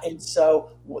 Yeah. And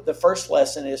so the first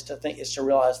lesson is to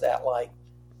realize that, like,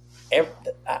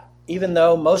 even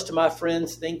though most of my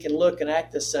friends think and look and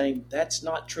act the same, that's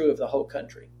not true of the whole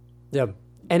country. Yeah.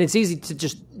 And it's easy to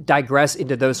just digress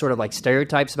into those sort of like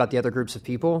stereotypes about the other groups of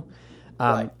people.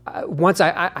 Right. Once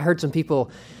I heard some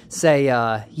people say,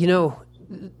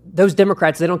 those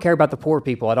Democrats, they don't care about the poor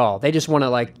people at all. They just want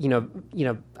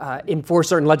to enforce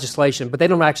certain legislation, but they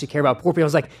don't actually care about poor people. I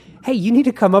was like, hey, you need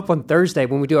to come up on Thursday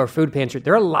when we do our food pantry.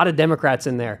 There are a lot of Democrats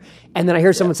in there. And then I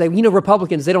hear someone say,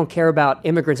 Republicans, they don't care about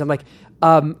immigrants. I'm like,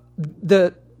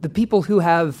 the people who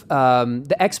have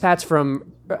the expats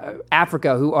from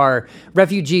Africa who are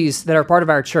refugees that are part of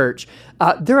our church.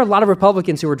 There are a lot of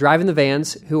Republicans who are driving the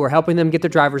vans, who are helping them get their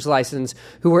driver's license,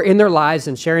 who are in their lives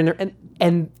and sharing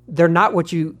and they're not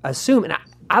what you assume. And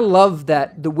I love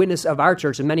that the witness of our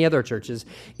church and many other churches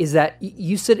is that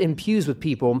you sit in pews with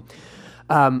people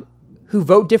who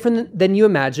vote different than you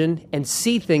imagine and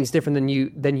see things different than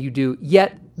you do,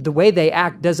 yet the way they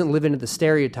act doesn't live into the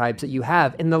stereotypes that you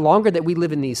have. And the longer that we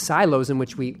live in these silos in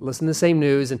which we listen to the same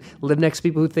news and live next to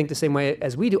people who think the same way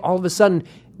as we do, all of a sudden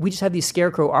we just have these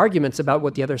scarecrow arguments about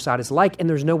what the other side is like, and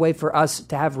there's no way for us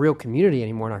to have real community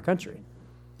anymore in our country.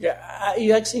 Yeah,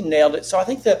 you actually nailed it. So I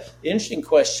think the interesting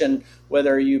question,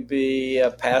 whether you be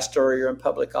a pastor or you're in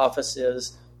public office,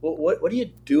 is what do you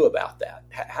do about that?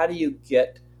 How do you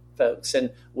get folks?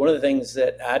 And one of the things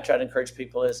that I try to encourage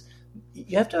people is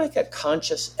you have to make a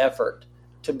conscious effort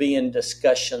to be in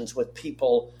discussions with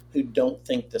people who don't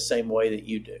think the same way that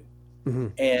you do. Mm-hmm.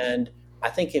 And I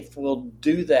think if we'll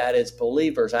do that as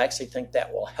believers, I actually think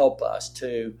that will help us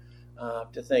to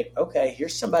think, okay,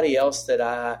 here's somebody else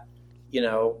that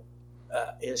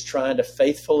is trying to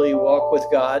faithfully walk with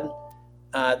God.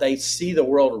 They see the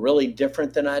world really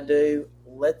different than I do.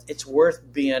 It's worth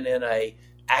being in a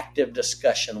active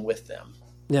discussion with them.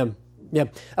 Yeah. Yeah.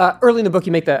 Early in the book,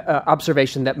 you make the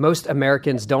observation that most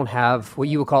Americans don't have what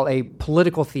you would call a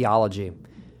political theology.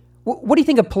 What do you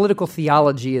think a political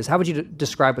theology is? How would you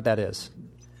describe what that is?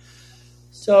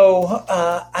 So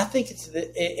I think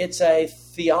it's a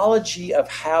theology of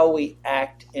how we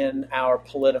act in our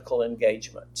political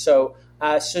engagement. So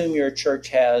I assume your church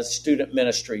has student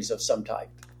ministries of some type.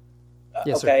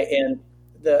 Yes, okay, sir.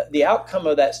 And the outcome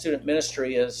of that student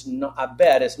ministry is not, I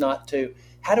bet, is not to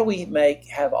how do we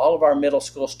have all of our middle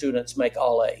school students make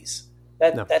all A's.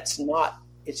 That's not.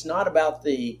 It's not about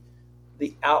the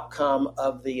outcome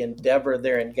of the endeavor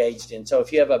they're engaged in. So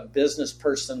if you have a business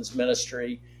person's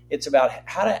ministry, it's about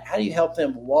how do you help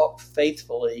them walk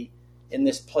faithfully in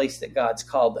this place that God's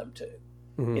called them to.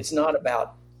 Mm-hmm. It's not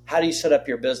about how do you set up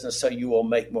your business so you will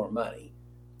make more money.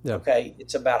 Yeah. Okay,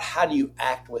 it's about how do you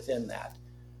act within that.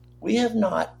 We have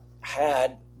not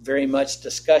had very much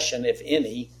discussion, if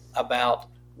any, about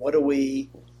how do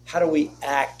we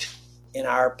act in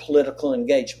our political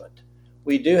engagement.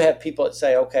 We do have people that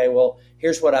say, okay, well,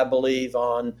 here's what I believe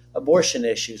on abortion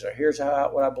issues, or here's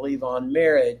what I believe on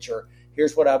marriage, or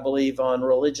here's what I believe on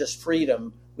religious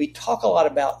freedom. We talk a lot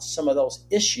about some of those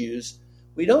issues.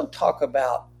 We don't talk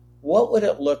about what would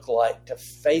it look like to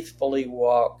faithfully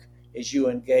walk as you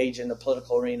engage in the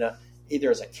political arena, either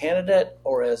as a candidate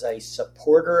or as a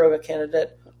supporter of a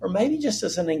candidate, or maybe just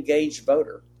as an engaged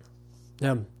voter.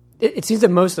 Yeah. It seems that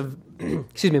most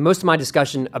of my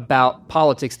discussion about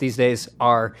politics these days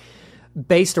are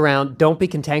based around don't be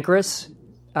cantankerous,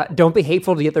 don't be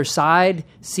hateful to the other side,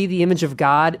 see the image of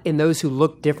God in those who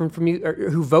look different from you or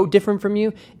who vote different from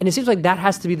you. And it seems like that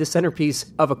has to be the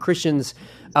centerpiece of a Christian's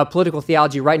political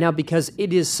theology right now, because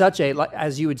it is such a,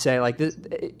 as you would say,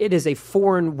 it is a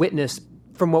foreign witness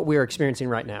from what we are experiencing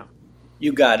right now.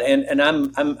 You got it.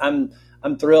 And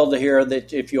I'm thrilled to hear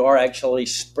that if you are actually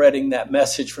spreading that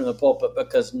message from the pulpit,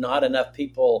 because not enough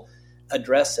people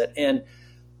address it. And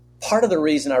part of the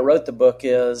reason I wrote the book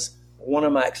is one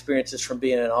of my experiences from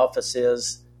being in office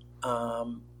is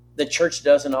the church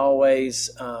doesn't always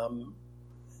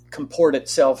comport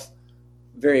itself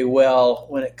very well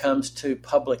when it comes to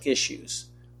public issues.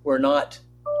 We're not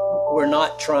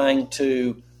trying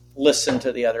to listen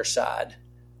to the other side.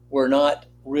 We're not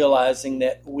realizing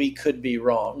that we could be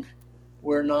wrong.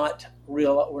 We're not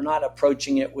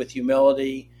approaching it with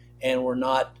humility, and we're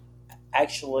not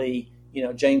actually,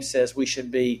 James says we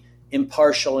should be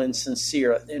impartial and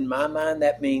sincere. In my mind,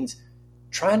 that means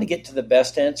trying to get to the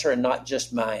best answer and not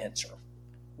just my answer.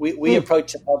 We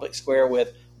approach the public square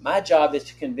with, my job is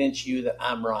to convince you that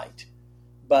I'm right.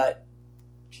 But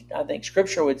I think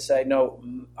Scripture would say, no,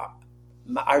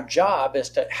 our job is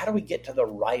to, how do we get to the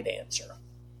right answer?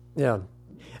 Yeah.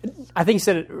 I think you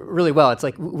said it really well. It's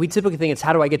like we typically think it's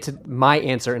how do I get to my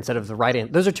answer instead of the right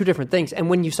answer. Those are two different things. And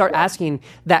when you start asking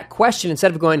that question,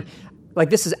 instead of going, like,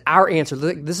 this is our answer,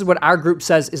 this is what our group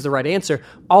says is the right answer,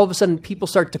 all of a sudden people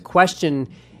start to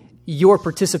question your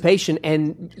participation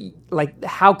and like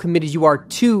how committed you are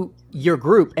to your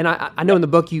group. And I know in the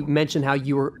book you mentioned how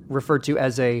you were referred to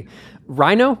as a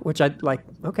Rhino, which I like.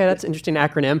 Okay, that's an interesting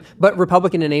acronym, but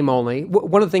Republican in name only.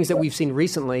 One of the things that we've seen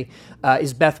recently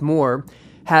is Beth Moore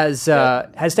has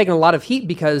taken a lot of heat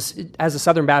because as a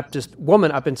Southern Baptist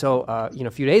woman up until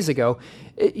a few days ago,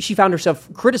 she found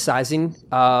herself criticizing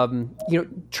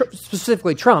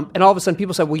specifically Trump, and all of a sudden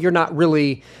people said, well, you're not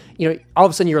really, all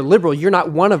of a sudden you're a liberal, you're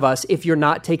not one of us if you're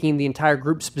not taking the entire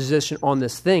group's position on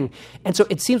this thing. And so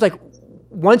it seems like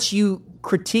once you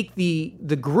critique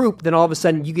the group, then all of a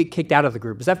sudden you get kicked out of the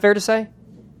group. Is that fair to say?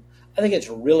 I think it's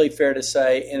really fair to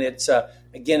say, and it's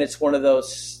again, it's one of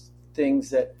those things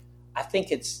that I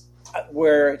think it's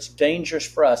where it's dangerous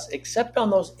for us, except on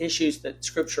those issues that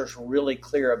Scripture is really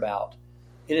clear about.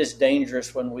 It is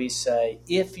dangerous when we say,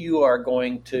 if you are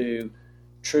going to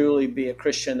truly be a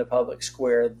Christian in the public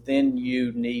square, then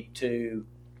you need to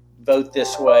vote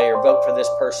this way or vote for this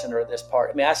person or this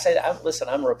party. I mean, I say, listen,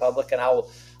 I'm a Republican. I'll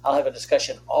have a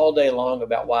discussion all day long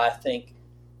about why I think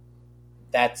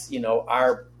that's,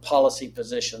 our policy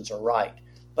positions are right.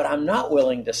 But I'm not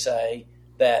willing to say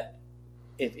that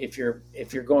if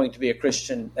you're going to be a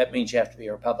Christian, that means you have to be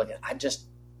a Republican. I just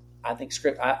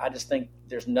think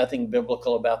there's nothing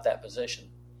biblical about that position.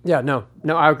 Yeah, no,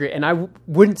 I agree. And I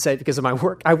wouldn't say, because of my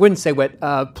work, I wouldn't say what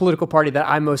political party that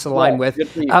I'm most aligned with.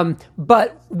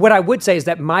 But what I would say is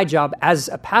that my job as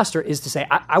a pastor is to say,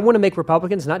 I want to make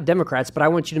Republicans, not Democrats, but I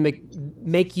want you to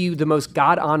make you the most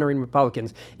God-honoring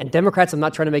Republicans. And Democrats, I'm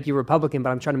not trying to make you Republican,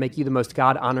 but I'm trying to make you the most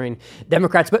God-honoring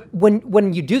Democrats. But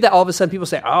when you do that, all of a sudden people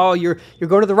say, oh, you're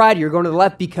going to the right, or you're going to the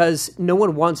left, because no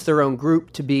one wants their own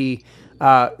group to be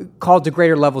called to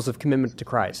greater levels of commitment to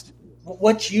Christ.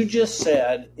 What you just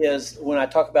said is, when I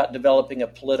talk about developing a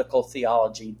political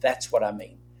theology, that's what I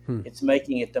mean. It's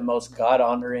making it the most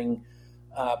God-honoring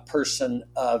person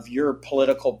of your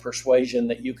political persuasion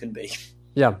that you can be.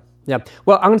 Yeah.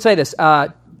 Well, I'm going to say this.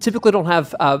 Typically don't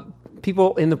have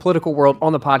people in the political world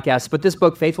on the podcast, but this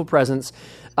book, Faithful Presence,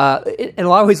 it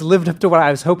always lived up to what I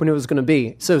was hoping it was going to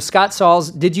be. So Scott Sauls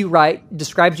did you right,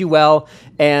 described you well,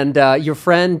 and your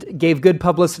friend gave good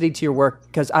publicity to your work,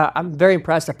 because I'm very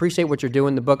impressed. I appreciate what you're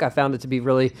doing. The book, I found it to be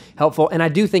really helpful, and I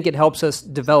do think it helps us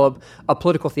develop a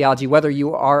political theology, whether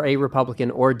you are a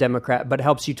Republican or a Democrat, but it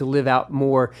helps you to live out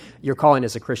more your calling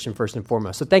as a Christian first and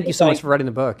foremost. So thank you so much for writing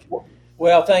the book.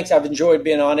 Well, thanks. I've enjoyed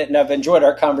being on it, and I've enjoyed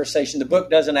our conversation. The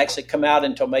book doesn't actually come out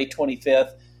until May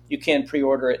 25th. You can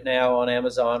pre-order it now on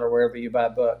Amazon or wherever you buy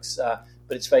books, but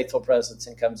it's Faithful Presence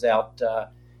and comes out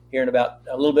here in about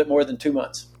a little bit more than 2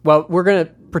 months. Well, we're going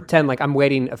to pretend like I'm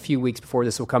waiting a few weeks before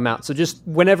this will come out. So just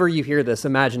whenever you hear this,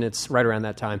 imagine it's right around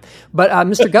that time. But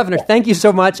Mr. Governor, thank you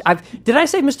so much. Did I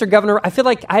say Mr. Governor? I feel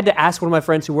like I had to ask one of my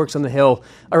friends who works on the Hill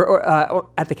or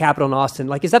at the Capitol in Austin.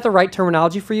 Like, is that the right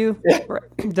terminology for you? Yeah.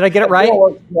 Did I get it right?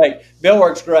 Bill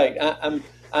works great.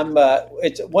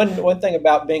 It's one thing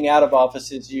about being out of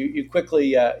office is you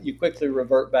quickly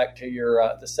revert back to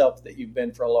your the self that you've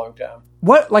been for a long time.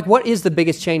 What is the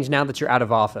biggest change now that you're out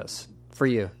of office for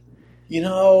you?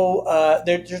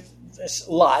 There's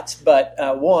lots, but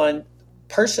one,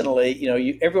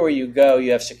 personally, everywhere you go,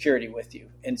 you have security with you,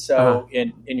 and so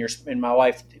in my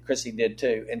wife Chrissy did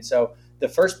too, and so the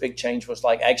first big change was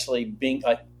like actually being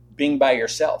by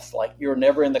yourself. Like, you're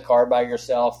never in the car by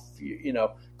yourself.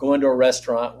 Going to a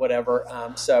restaurant, whatever.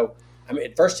 So, I mean,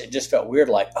 at first it just felt weird,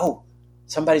 like, oh,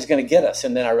 somebody's going to get us.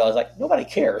 And then I realized, like, nobody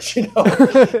cares,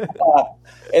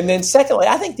 And then secondly,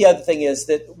 I think the other thing is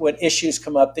that when issues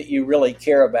come up that you really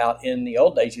care about, in the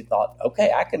old days, you thought,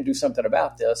 okay, I can do something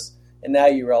about this. And now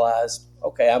you realize,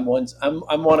 okay, I'm one of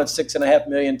 6.5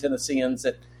 million Tennesseans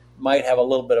that might have a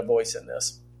little bit of voice in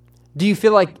this. Do you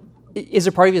feel like, is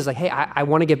there part of you is like, hey, I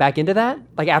want to get back into that?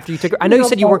 Like after you took, I know you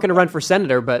said you weren't going to run for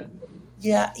senator, but.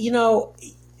 Yeah,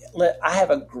 I have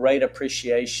a great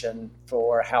appreciation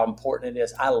for how important it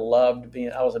is. I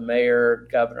was a mayor,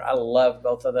 governor. I loved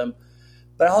both of them.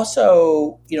 But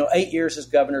also, 8 years as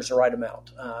governor is the right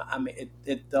amount.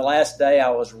 The last day I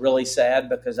was really sad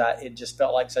because it just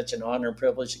felt like such an honor and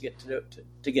privilege to get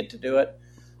to do it.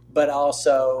 But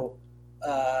also,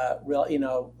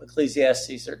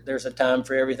 Ecclesiastes, there's a time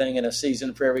for everything and a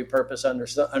season for every purpose under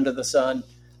the sun.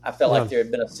 I felt like there had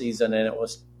been a season and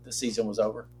the season was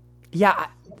over. Yeah,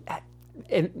 I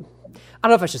don't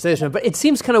know if I should say this, but it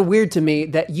seems kind of weird to me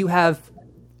that you have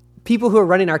people who are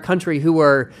running our country who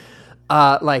are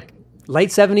like late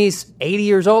 70s, 80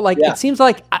 years old. Like It seems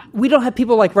like we don't have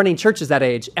people like running churches that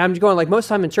age. And I'm going like most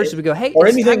time in churches we go, hey, or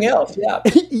anything else. Yeah,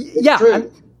 yeah.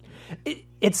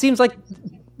 It seems like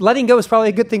letting go is probably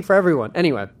a good thing for everyone.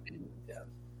 Anyway,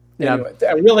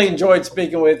 I really enjoyed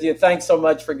speaking with you. Thanks so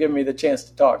much for giving me the chance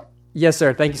to talk. Yes,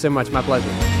 sir. Thank you so much. My pleasure.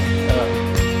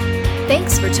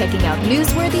 Thanks for checking out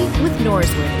Newsworthy with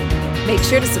Norsworthy. Make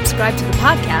sure to subscribe to the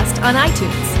podcast on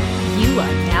iTunes. You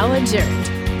are now adjourned.